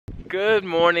Good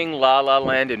morning, La La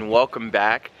Land, and welcome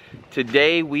back.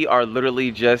 Today we are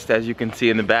literally just, as you can see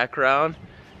in the background,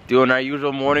 doing our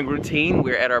usual morning routine.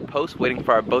 We're at our post waiting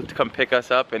for our boat to come pick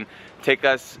us up and take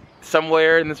us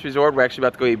somewhere in this resort. We're actually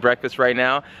about to go eat breakfast right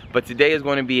now, but today is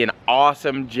going to be an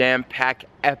awesome, jam-packed,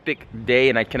 epic day,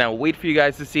 and I cannot wait for you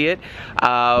guys to see it.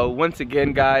 Once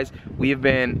again, guys, we have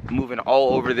been moving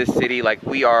all over this city. Like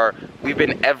we've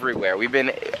been everywhere. We've been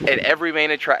at every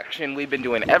main attraction. We've been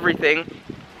doing everything,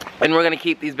 and we're gonna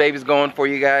keep these babies going for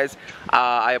you guys.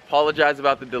 I apologize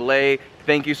about the delay.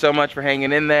 Thank you so much for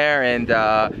hanging in there and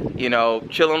you know,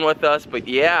 chilling with us. But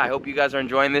yeah, I hope you guys are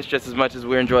enjoying this just as much as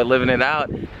we enjoy living it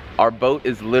out. Our boat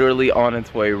is literally on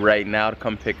its way right now to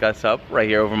come pick us up right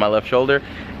here over my left shoulder,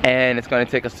 and it's going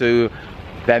to take us to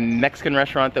that Mexican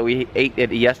restaurant that we ate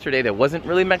at yesterday that wasn't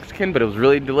really Mexican, but it was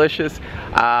really delicious.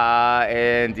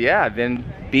 And yeah, then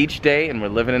beach day, and we're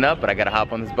living it up, but I gotta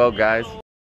hop on this boat, guys.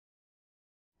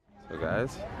 So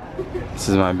guys, this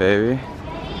is my baby.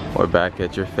 We're back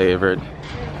at your favorite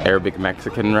Arabic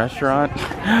Mexican restaurant.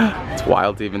 It's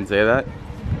wild to even say that.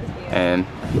 And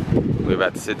we're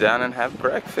about to sit down and have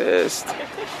breakfast.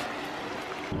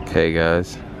 Okay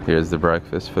guys, here's the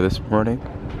breakfast for this morning.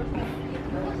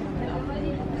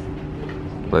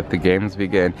 Let the games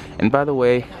begin. And by the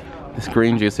way, this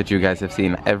green juice that you guys have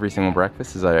seen every single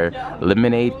breakfast is our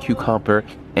lemonade, cucumber,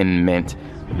 and mint.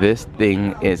 This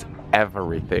thing is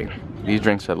everything. These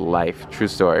drinks are life. True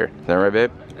story. Is that right,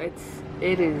 babe?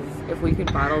 It is. If we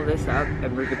could bottle this up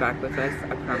and bring it back with us,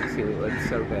 I promise you it would.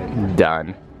 So good. Done.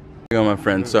 Here you go, my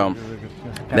friend. So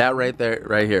that right there,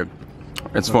 right here,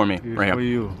 it's for me, right here. For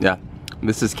you. Yeah.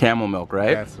 This is camel milk,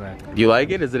 right? That's right. Do you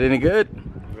like it? Is it any good?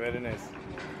 Very nice.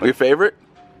 Your favorite?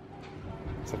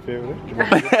 It's a favorite.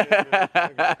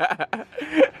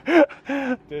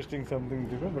 Tasting something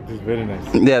different, but it's very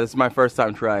nice. Yeah, this is my first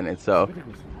time trying it, so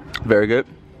very good.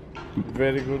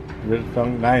 Very good. Very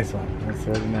strong. Nice one. That's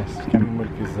very nice. Camel milk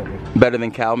is Better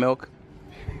than cow milk?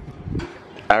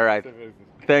 All right.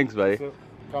 Thanks, buddy. So,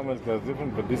 cow milk is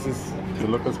different, but this is the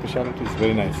local specialty. It's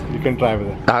very nice. You can try with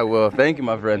it. I will. Thank you,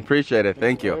 my friend. Appreciate it.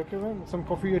 Thank you. Okay, man. Some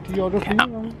coffee or tea order for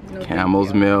you?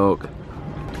 Camel's milk.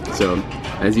 So,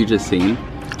 as you just seen,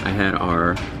 I had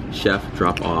our chef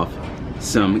drop off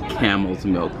some camel's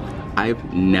milk.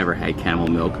 I've never had camel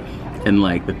milk, and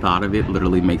like the thought of it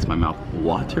literally makes my mouth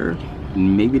water.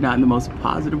 Maybe not in the most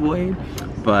positive way,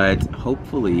 but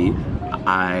hopefully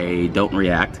I don't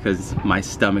react because my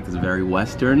stomach is very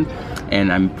Western,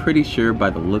 and I'm pretty sure by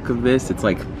the look of this, it's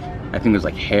like, I think there's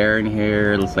like hair in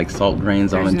here. It looks like salt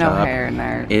grains on the top. There's no hair in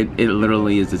there. It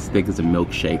literally is as thick as a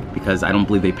milkshake because I don't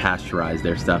believe they pasteurize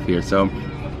their stuff here. So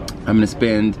I'm gonna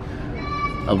spend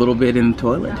a little bit in the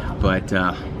toilet, but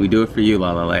we do it for you,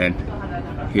 La La Land.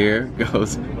 Here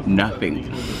goes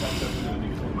nothing.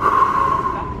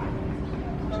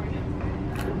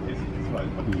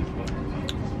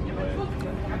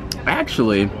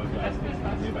 Actually,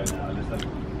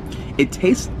 it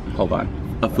tastes, hold on,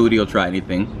 a foodie will try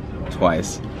anything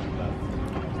twice.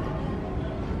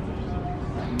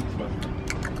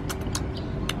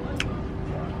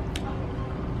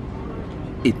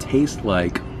 It tastes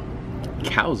like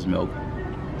cow's milk,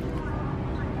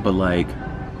 but like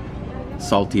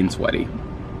salty and sweaty.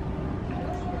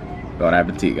 Bon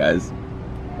appetit, guys.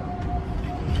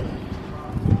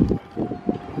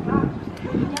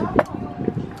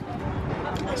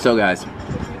 So guys,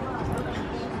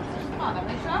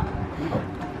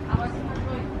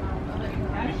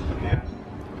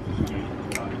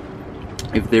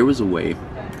 if there was a way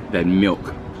that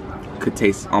milk could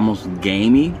taste almost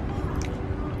gamey,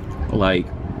 like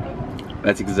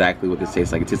that's exactly what this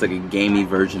tastes like. It tastes like a gamey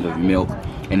version of milk,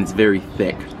 and it's very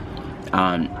thick.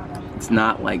 It's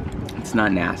not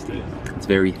nasty. It's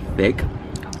very thick.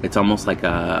 It's almost like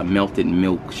a melted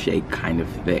milkshake kind of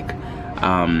thick.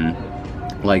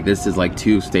 Like this is like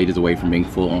 2 stages away from being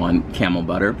full on camel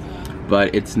butter,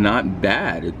 but it's not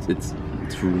bad. It's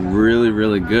really,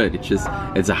 really good.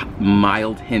 It's a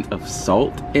mild hint of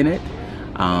salt in it,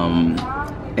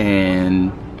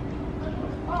 and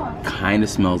kind of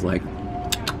smells like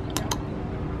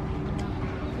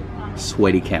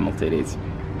sweaty camel titties.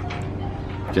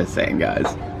 Just saying, guys.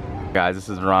 Guys, this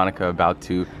is Veronica about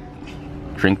to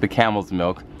drink the camel's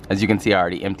milk. As you can see, I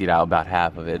already emptied out about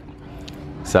half of it.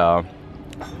 So,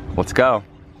 let's go.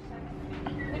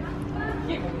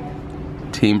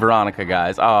 Team Veronica,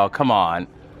 guys. Oh, come on.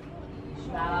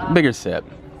 Bigger sip.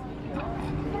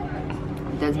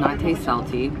 It does not taste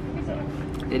salty.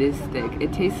 It is thick.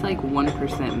 It tastes like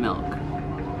 1% milk.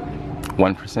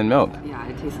 1% milk? Yeah,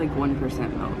 it tastes like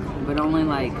 1% milk, but only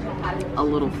like a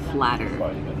little flatter.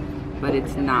 but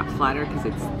it's not flatter because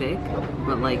it's thick,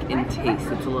 but like in taste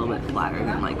it's a little bit flatter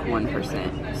than like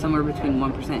 1%. Somewhere between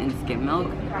 1% and skim milk,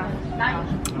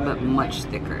 but much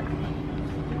thicker.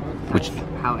 That's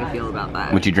how I feel about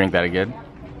that. Would you drink that again?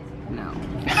 No.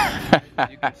 As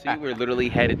you can see, we're literally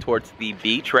headed towards the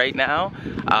beach right now,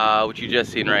 which you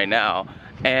just seen right now.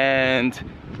 And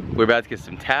we're about to get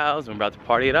some towels and we're about to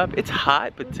party it up. It's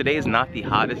hot, but today is not the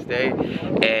hottest day.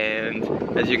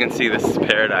 And as you can see, this is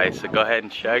paradise. So go ahead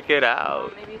and check it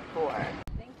out. Maybe 4.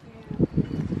 Thank you.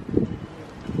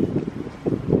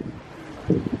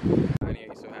 Honey,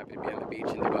 are you so happy to be on the beach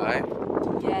in Dubai?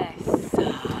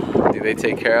 Yes. Do they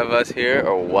take care of us here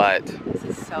or what? This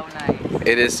is so nice.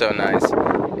 It is so nice.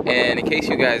 And in case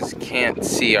you guys can't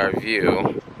see our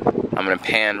view, I'm gonna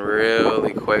pan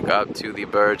really quick up to the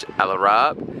Burj Al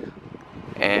Arab.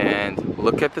 And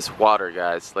look at this water,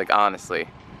 guys. Like, honestly,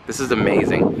 this is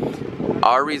amazing.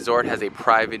 Our resort has a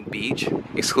private beach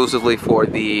exclusively for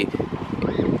the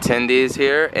attendees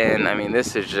here. And I mean,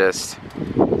 this is just,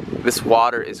 this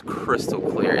water is crystal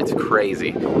clear. It's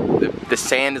crazy. The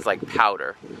sand is like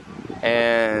powder.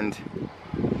 And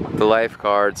the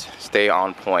lifeguards stay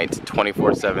on point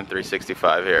 24/7,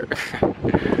 365 here.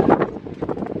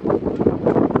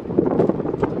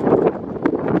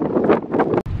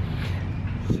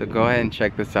 So go ahead and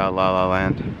check this out, La La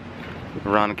Land.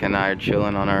 Veronica and I are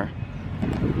chilling on our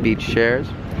beach chairs,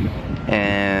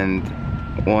 and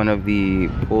one of the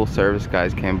pool service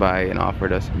guys came by and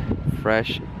offered us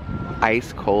fresh,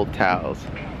 ice cold towels.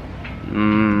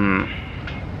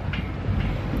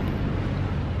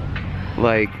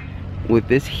 Like, with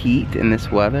this heat and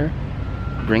this weather,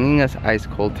 bringing us ice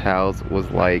cold towels was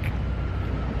like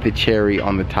the cherry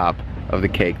on the top of the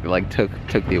cake that like took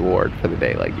the award for the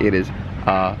day. Like, it is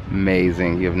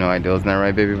amazing. You have no idea, isn't that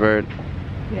right, baby bird?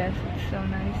 Yes, it's so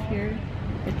nice here.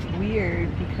 It's weird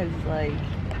because like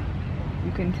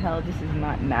you can tell this is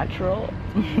not natural,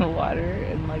 the water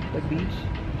and like the beach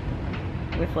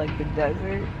with like the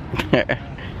desert.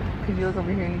 Because you look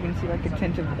over here and you can see like a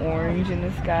tint of orange in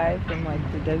the sky from like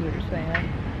the desert sand.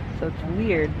 So it's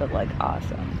weird, but like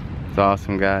awesome. It's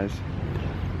awesome, guys.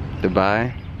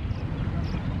 Dubai,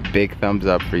 big thumbs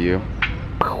up for you.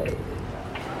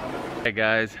 Hey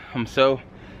guys, I'm so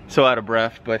out of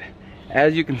breath, but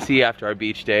as you can see, after our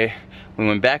beach day, we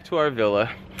went back to our villa,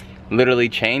 literally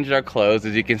changed our clothes,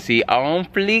 as you can see, on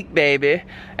fleek, baby.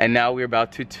 And now we're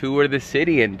about to tour the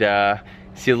city and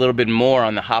see a little bit more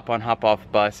on the hop on hop off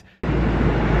bus.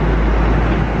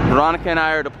 Veronica and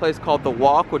I are at a place called The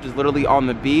Walk, which is literally on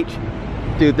the beach.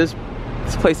 Dude, this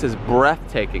place is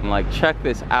breathtaking. Like, check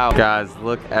this out. Guys,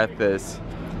 look at this.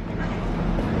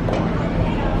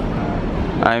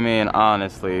 I mean,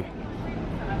 honestly,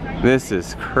 this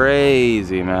is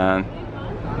crazy, man.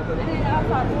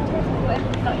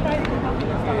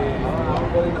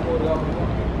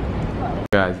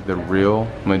 Guys, the Real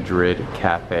Madrid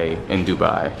Cafe in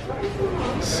Dubai.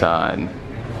 Son.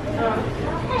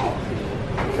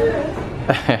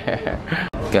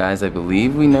 Guys, I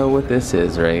believe we know what this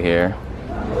is right here.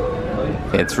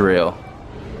 It's real.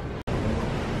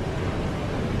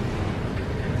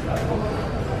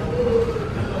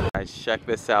 Guys, check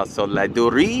this out. So La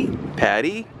Doury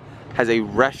Patty has a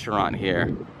restaurant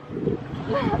here.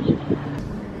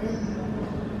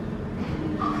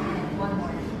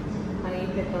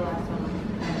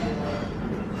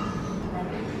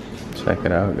 Check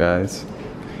it out, guys.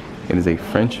 It is a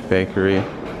French bakery.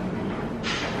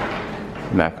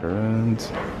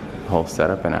 Macaroons, whole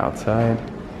setup and outside.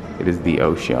 It is the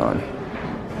ocean.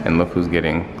 And look who's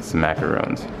getting some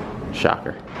macaroons.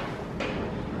 Shocker.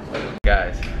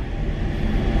 Guys.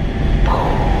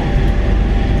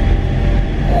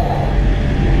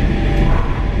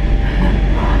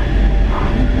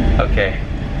 Okay.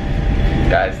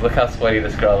 Guys, look how sweaty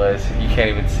this girl is. You can't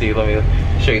even see. Let me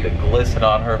show you the glisten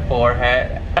on her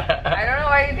forehead. I don't know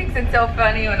why he thinks it's so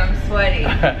funny when I'm sweaty.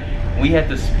 We had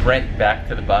to sprint back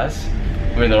to the bus.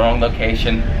 We were in the wrong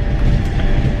location.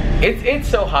 It's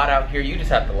so hot out here, you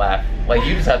just have to laugh. Like,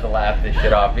 you just have to laugh this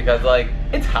shit off because, like,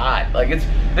 it's hot. Like,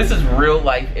 this is real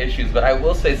life issues, but I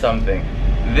will say something.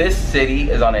 This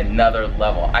city is on another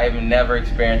level. I have never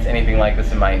experienced anything like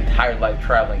this in my entire life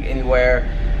traveling anywhere.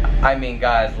 I mean,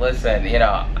 guys, listen, you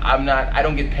know, I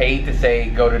don't get paid to say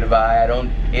go to Dubai. I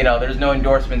don't, you know, there's no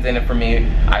endorsements in it for me.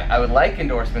 I would like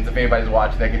endorsements if anybody's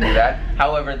watching that can do that.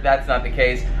 However, that's not the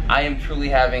case. I am truly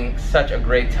having such a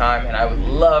great time, and I would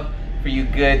love for you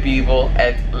good people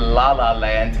at La La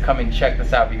Land to come and check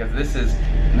this out because this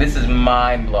is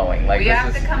mind-blowing. Like, we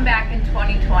have to come back in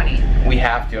 2020. We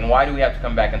have to. And why do we have to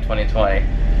come back in 2020?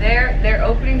 They're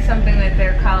opening something that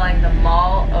they're calling the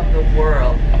Mall of the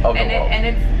World. And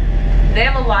it's they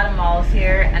have a lot of malls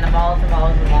here, and a mall is a mall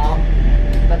is a mall.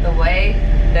 But the way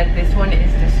that this one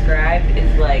is described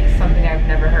is like something I've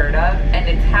never heard of, and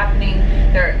it's happening.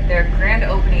 Their grand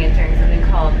opening is during something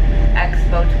called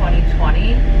Expo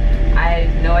 2020. I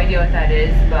have no idea what that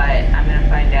is, but I'm gonna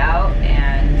find out,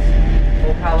 and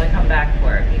we'll probably come back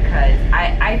for it, because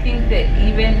I think that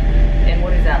even in,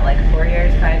 what is that, like 4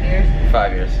 years, 5 years?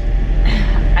 5 years.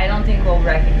 I don't think we'll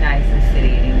recognize the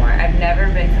city anymore. I've never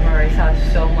been somewhere where I saw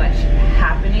so much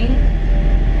happening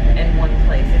in one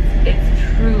place.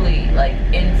 It's truly like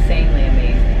insanely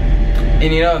amazing.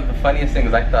 And you know, the funniest thing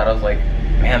is, I was like,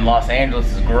 man, Los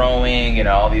Angeles is growing, you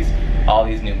know, all these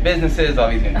new businesses, all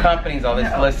these new companies, all this.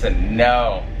 No. Listen,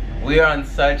 no, we are on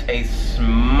such a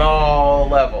small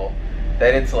level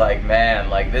that it's like, man,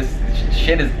 like this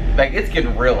shit is like, it's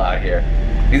getting real out here.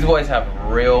 These boys have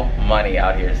real money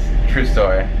out here. True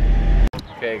story.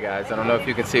 Okay guys, I don't know if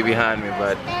you can see behind me,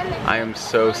 but I am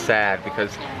so sad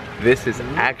because this is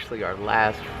actually our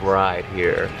last ride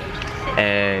here.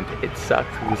 And it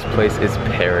sucks. This place is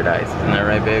paradise. Isn't that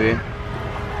right, baby?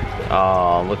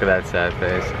 Oh, look at that sad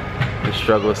face. The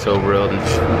struggle is so real. And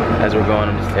as we're going,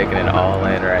 I'm just taking it all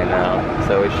in right now.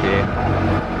 So is she.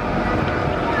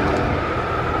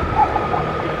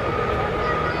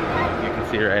 You can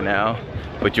see right now.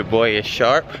 But your boy is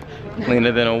sharp,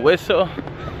 cleaner than a whistle.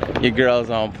 Your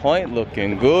girl's on point,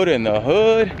 looking good in the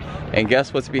hood. And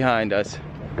guess what's behind us?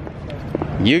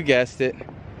 You guessed it,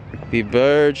 the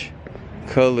Burj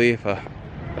Khalifa.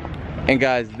 And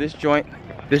guys, this joint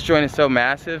is so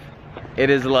massive, it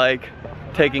is like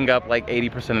taking up like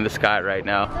 80% of the sky right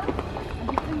now.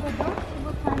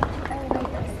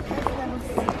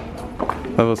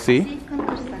 Level C?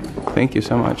 Thank you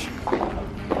so much.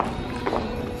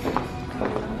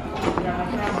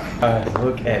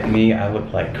 Look at me, I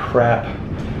look like crap.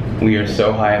 We are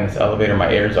so high in this elevator,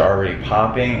 my ears are already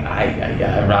popping.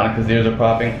 Veronica's ears are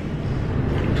popping.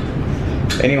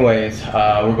 Anyways,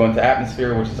 we're going to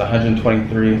Atmosphere, which is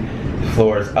 123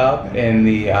 floors up in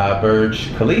the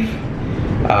Burj Khalifa.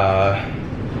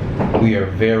 We are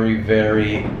very,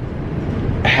 very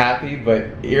happy but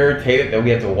irritated that we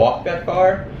had to walk that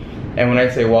far. And when I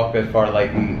say walk that far,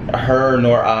 like her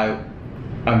nor I,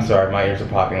 I'm sorry, my ears are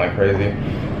popping like crazy.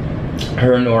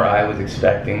 Her nor I was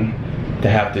expecting to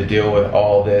have to deal with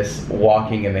all this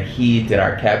walking in the heat, and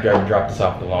our cab driver dropped us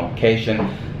off at the long location.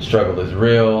 Struggle is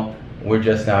real. We're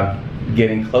just now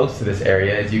getting close to this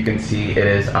area. As you can see, it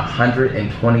is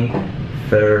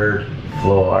 123rd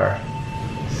floor.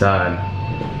 Son,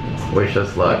 wish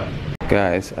us luck.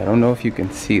 Guys, I don't know if you can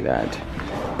see that,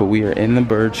 but we are in the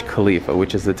Burj Khalifa,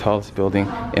 which is the tallest building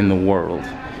in the world.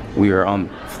 We are on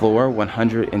floor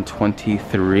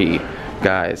 123,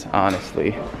 guys,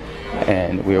 honestly.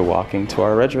 And we are walking to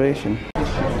our reservation.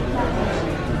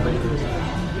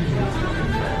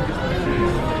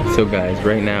 So guys,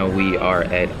 right now we are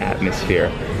at Atmosphere.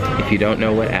 If you don't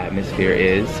know what Atmosphere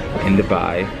is in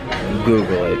Dubai,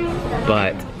 Google it.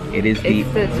 But it's the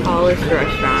tallest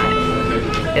restaurant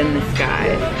in the sky,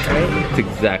 right? That's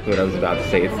exactly what I was about to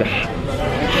say. It's the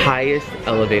highest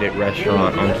elevated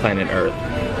restaurant on planet Earth.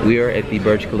 We are at the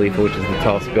Burj Khalifa, which is the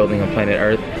tallest building on planet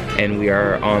Earth, and we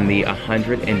are on the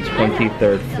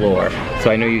 123rd floor.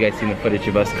 So I know you guys seen the footage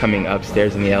of us coming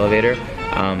upstairs in the elevator.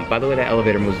 By the way, that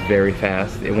elevator moves very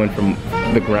fast. It went from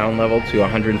the ground level to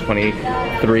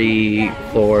 123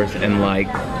 floors in like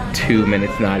 2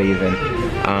 minutes, not even.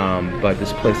 But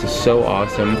this place is so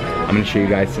awesome. I'm gonna show you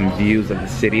guys some views of the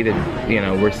city that, you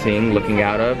know, we're seeing, looking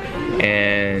out of.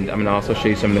 And I'm gonna also show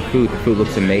you some of the food. The food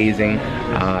looks amazing.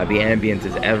 The ambience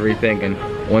is everything. And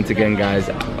once again,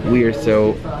 guys, we are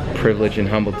so privileged and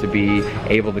humbled to be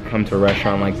able to come to a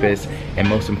restaurant like this. And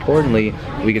most importantly,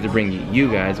 we get to bring you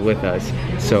guys with us.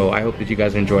 So I hope that you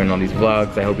guys are enjoying all these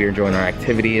vlogs. I hope you're enjoying our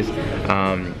activities.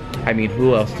 I mean,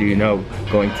 who else do you know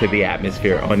going to the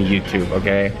Atmosphere on YouTube,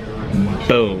 okay?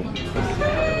 Boom.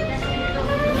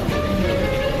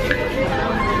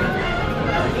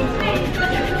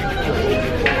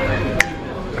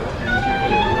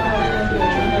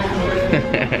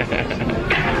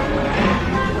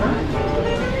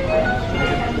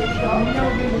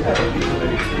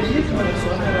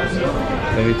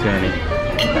 Love you too, honey.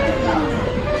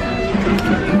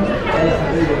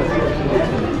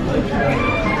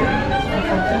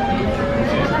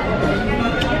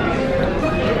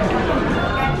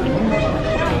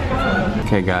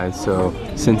 Okay guys, so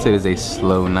since it is a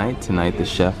slow night tonight, the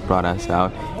chef brought us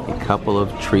out a couple of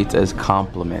treats as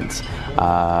compliments.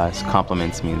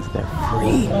 Compliments means they're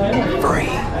free.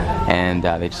 And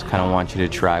they just kind of want you to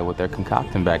try what they're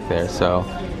concocting back there. So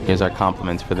here's our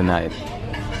compliments for the night.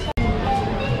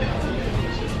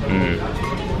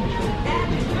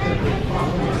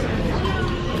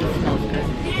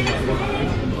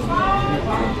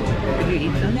 you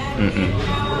eat them? Mm-mm.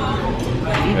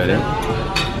 Ready?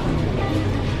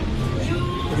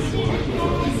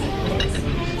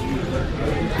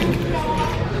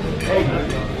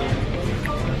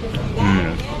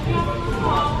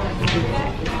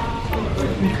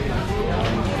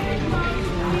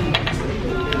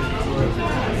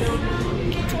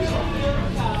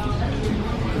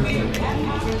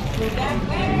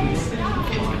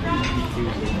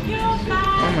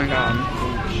 Oh my god.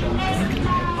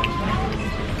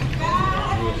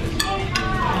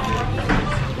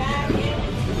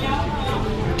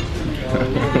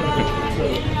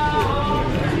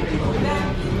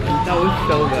 That was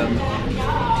so good.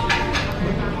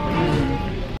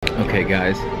 Okay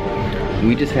guys,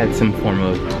 we just had some form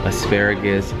of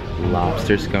asparagus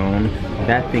lobster scone.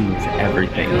 That thing was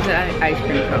everything. It was an ice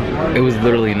cream cone. It was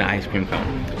literally an ice cream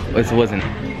cone. This wasn't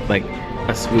like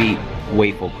a sweet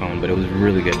waffle cone, but it was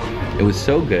really good. It was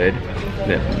so good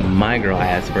that my girl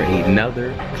asked for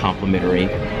another complimentary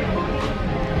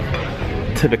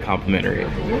to the complimentary.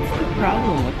 What's the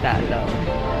problem with that though?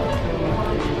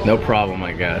 No problem,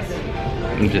 I guess.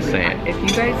 I'm just saying. If you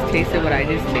guys tasted what I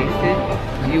just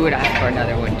tasted, you would ask for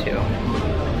another one too.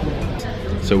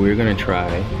 So we're gonna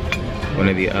try one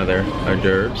of the other hors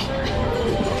d'oeuvres,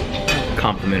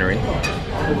 complimentary,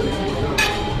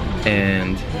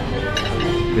 and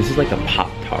this is like a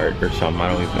Pop-Tart or something.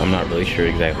 I'm not really sure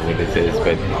exactly what this is,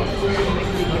 but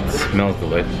it smells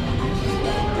delicious.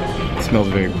 It smells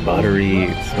very buttery.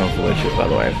 It smells delicious, by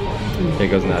the way. Here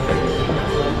goes nothing.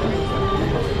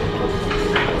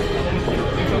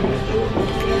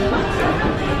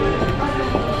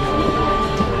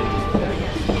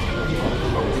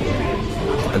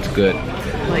 That's good.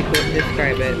 Like,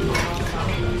 describe it.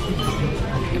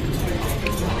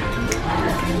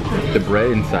 The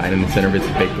bread inside in the center of it's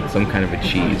baked with some kind of a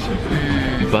cheese,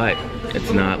 but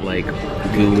it's not like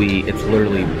gooey. It's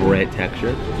literally bread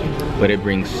texture, but it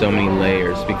brings so many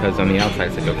layers because on the outside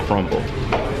it's like a crumble,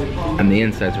 and the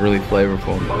inside's really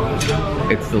flavorful.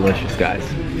 It's delicious, guys.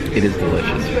 It is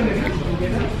delicious.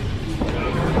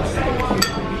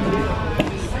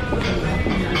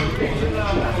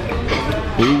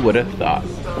 Who would have thought?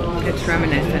 It's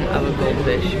reminiscent of a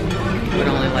goldfish, but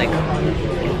only like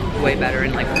way better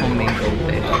in like homemade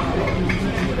goldfish.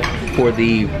 For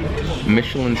the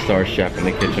Michelin star chef in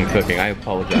the kitchen cooking, I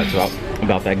apologize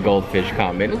about that goldfish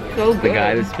comment. So The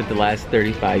guy that spent the last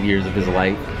 35 years of his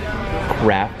life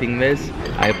crafting this,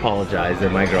 I apologize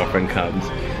that my girlfriend comes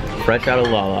fresh out of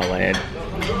La La Land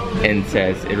and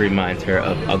says it reminds her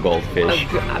of a goldfish.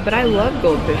 But I love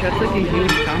goldfish. That's like a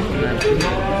huge compliment.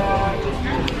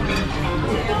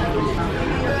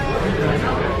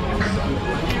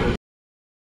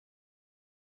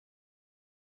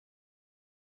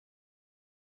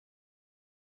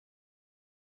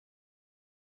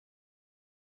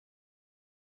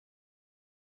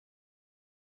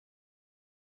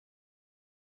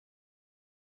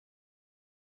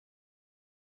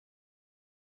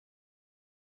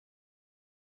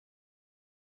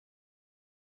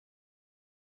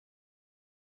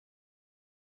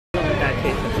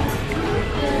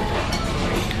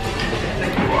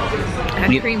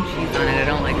 It had cream cheese on it. I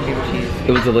don't like cream cheese.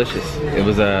 It was delicious. It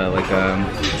was a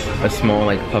small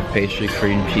like puff pastry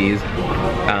cream cheese.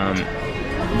 I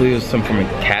believe it was some from a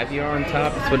caviar on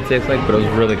top. That's what it tastes like, but it was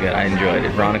really good. I enjoyed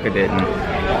it. Veronica didn't.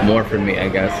 More for me, I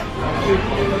guess.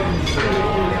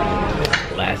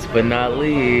 Last but not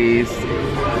least,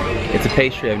 it's a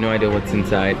pastry. I have no idea what's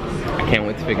inside. I can't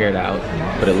wait to figure it out,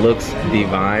 but it looks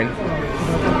divine.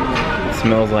 It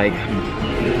smells like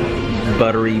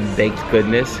buttery baked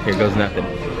goodness. Here goes nothing.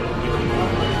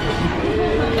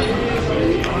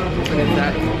 What is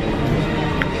that?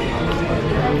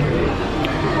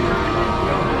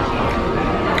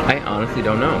 I honestly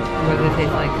don't know. What does it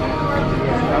taste like?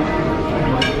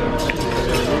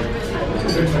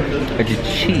 It's a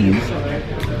cheese.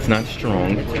 It's not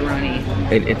strong. It's a runny.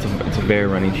 It's a very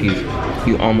runny cheese.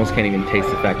 You almost can't even taste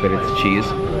the fact that it's a cheese,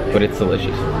 but it's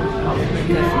delicious.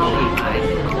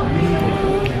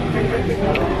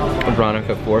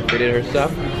 Veronica forfeited her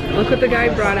stuff. Look what the guy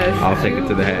brought us. I'll take it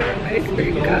to the head. Ice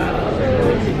cream cup.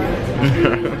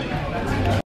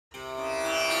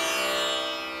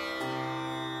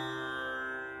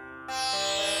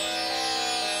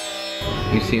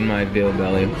 You've seen my veal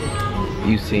belly.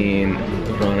 You've seen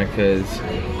Veronica's.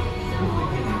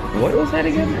 What was that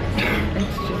again?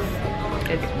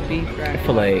 It's beef right?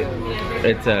 Filet.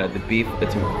 It's the beef.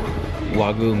 It's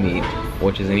Wagyu meat,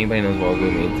 which is anybody knows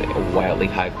Wagyu meat. It's like a wildly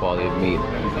high quality of meat,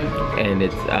 and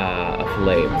it's a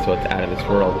flame, so it's out of this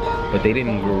world. But they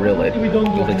didn't grill it. It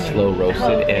was like slow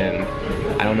roasted, and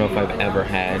I don't know if I've ever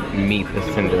had meat this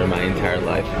tender in my entire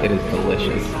life. It is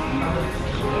delicious.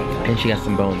 And she got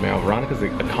some bone marrow. Veronica's a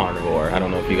carnivore. I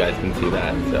don't know if you guys can see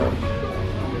that, so.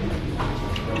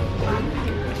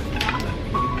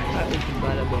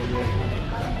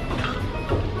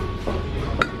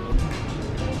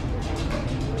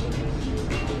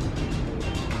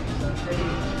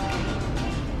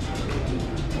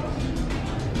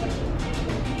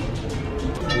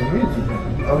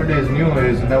 Every day is new,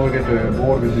 is never get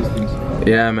bored with these things.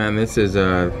 Yeah, man, this is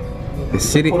the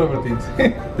city.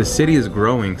 The The city is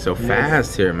growing so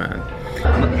fast here, man.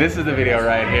 This is the video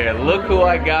right here. Look who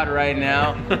I got right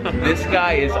now. This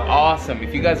guy is awesome.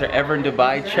 If you guys are ever in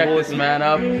Dubai, check this man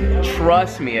up.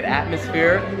 Trust me,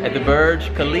 at.mosphere, at the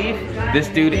Burj Khalifa, this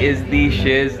dude is the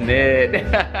shiznit.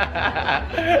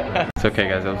 It's okay,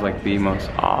 guys. That was like the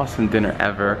most awesome dinner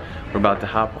ever. We're about to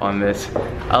hop on this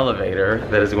elevator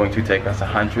that is going to take us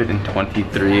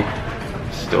 123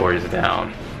 stories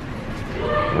down.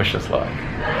 Wish us luck.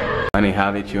 Honey,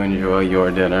 how did you enjoy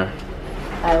your dinner?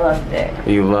 I loved it.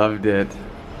 You loved it.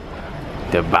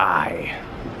 Dubai.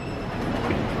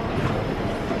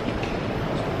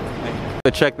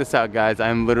 But check this out, guys.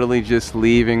 I'm literally just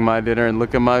leaving my dinner, and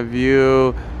look at my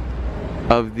view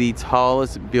of the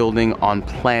tallest building on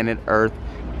planet Earth,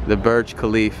 the Burj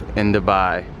Khalifa in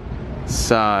Dubai.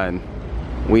 Son,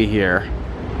 we here.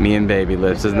 Me and baby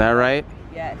lives. Isn't that right?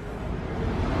 Yes.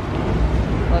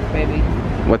 Look, baby.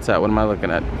 What's that? What am I looking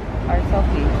at? Our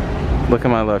selfie. Look at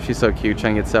my love. She's so cute.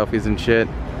 Trying to get selfies and shit.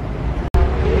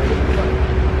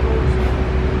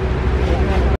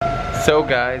 So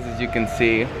guys, as you can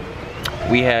see,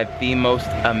 we had the most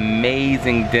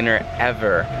amazing dinner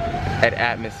ever at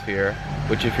at.mosphere,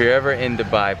 which if you're ever in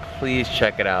Dubai, please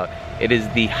check it out. It is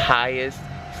the highest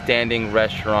standing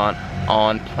restaurant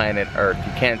on planet Earth.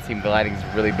 You can't see me, the lighting's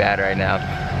really bad right now.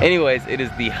 Anyways, it is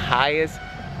the highest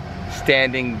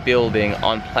standing building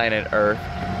on planet Earth.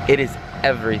 It is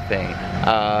everything.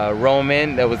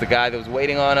 Roman, that was the guy that was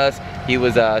waiting on us. He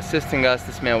was assisting us.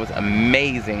 This man was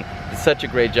amazing. Did such a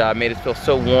great job. Made us feel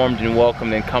so warmed and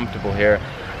welcomed and comfortable here.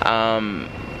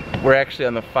 We're actually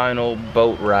on the final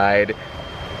boat ride.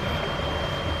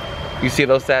 You see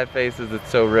those sad faces? It's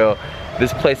so real.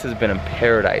 This place has been a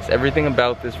paradise. Everything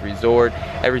about this resort,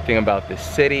 everything about this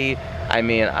city. I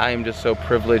mean, I am just so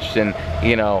privileged and,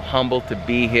 you know, humbled to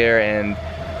be here, and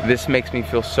this makes me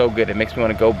feel so good. It makes me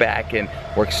want to go back and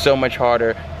work so much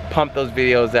harder, pump those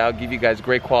videos out, give you guys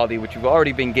great quality, which you've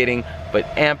already been getting, but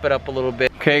amp it up a little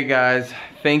bit. Okay guys,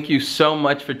 thank you so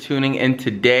much for tuning in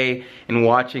today and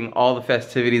watching all the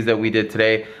festivities that we did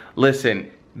today.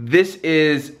 Listen, this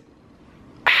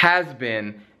has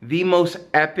been the most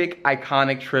epic,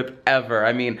 iconic trip ever.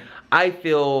 I mean, I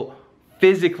feel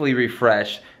physically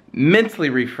refreshed, mentally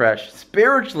refreshed,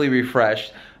 spiritually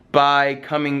refreshed by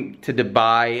coming to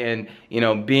Dubai and, you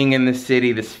know, being in this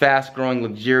city, this fast-growing,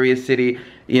 luxurious city,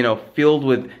 you know, filled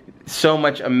with so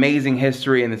much amazing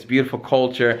history and this beautiful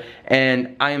culture.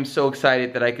 And I am so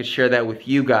excited that I could share that with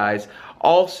you guys.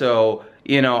 Also,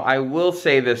 you know, I will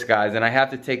say this, guys, and I have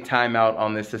to take time out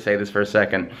on this to say this for a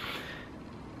second.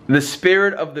 The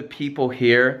spirit of the people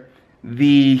here,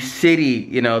 the city,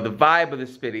 you know, the vibe of the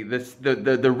city,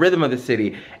 the rhythm of the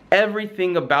city,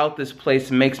 everything about this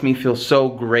place makes me feel so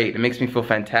great. It makes me feel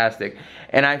fantastic.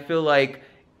 And I feel like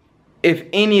if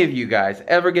any of you guys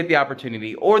ever get the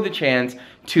opportunity or the chance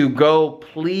to go,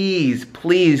 please,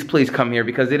 please, please come here,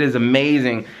 because it is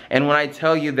amazing. And when I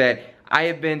tell you that I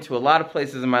have been to a lot of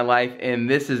places in my life, and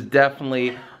this is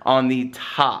definitely on the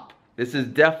top. This is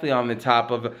definitely on the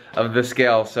top of the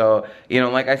scale. So, you know,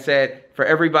 like I said, for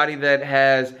everybody that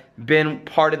has been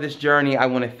part of this journey, I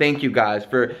want to thank you guys.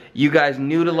 For you guys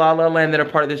new to La La Land that are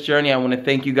part of this journey, I want to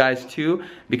thank you guys too,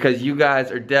 because you guys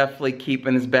are definitely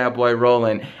keeping this bad boy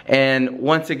rolling. And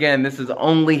once again, this is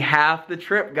only half the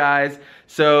trip, guys.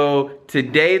 So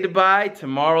today Dubai,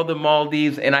 tomorrow the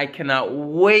Maldives, and I cannot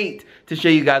wait to show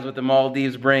you guys what the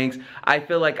Maldives brings. I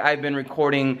feel like I've been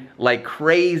recording like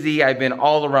crazy. I've been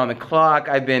all around the clock.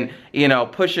 I've been, you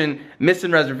know,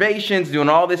 missing reservations, doing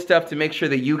all this stuff to make sure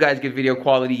that you guys get video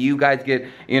quality, you guys get,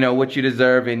 you know, what you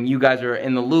deserve, and you guys are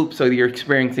in the loop so you're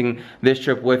experiencing this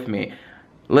trip with me.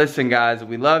 Listen, guys,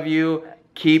 we love you.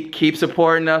 Keep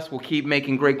supporting us. We'll keep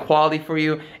making great quality for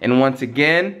you. And once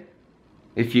again,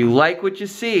 if you like what you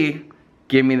see,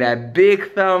 give me that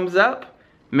big thumbs up.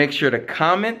 Make sure to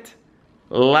comment,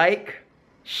 like,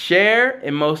 share,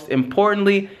 and most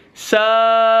importantly, subscribe.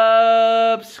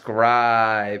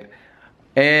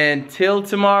 Until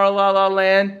tomorrow, La La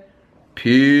Land,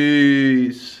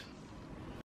 peace.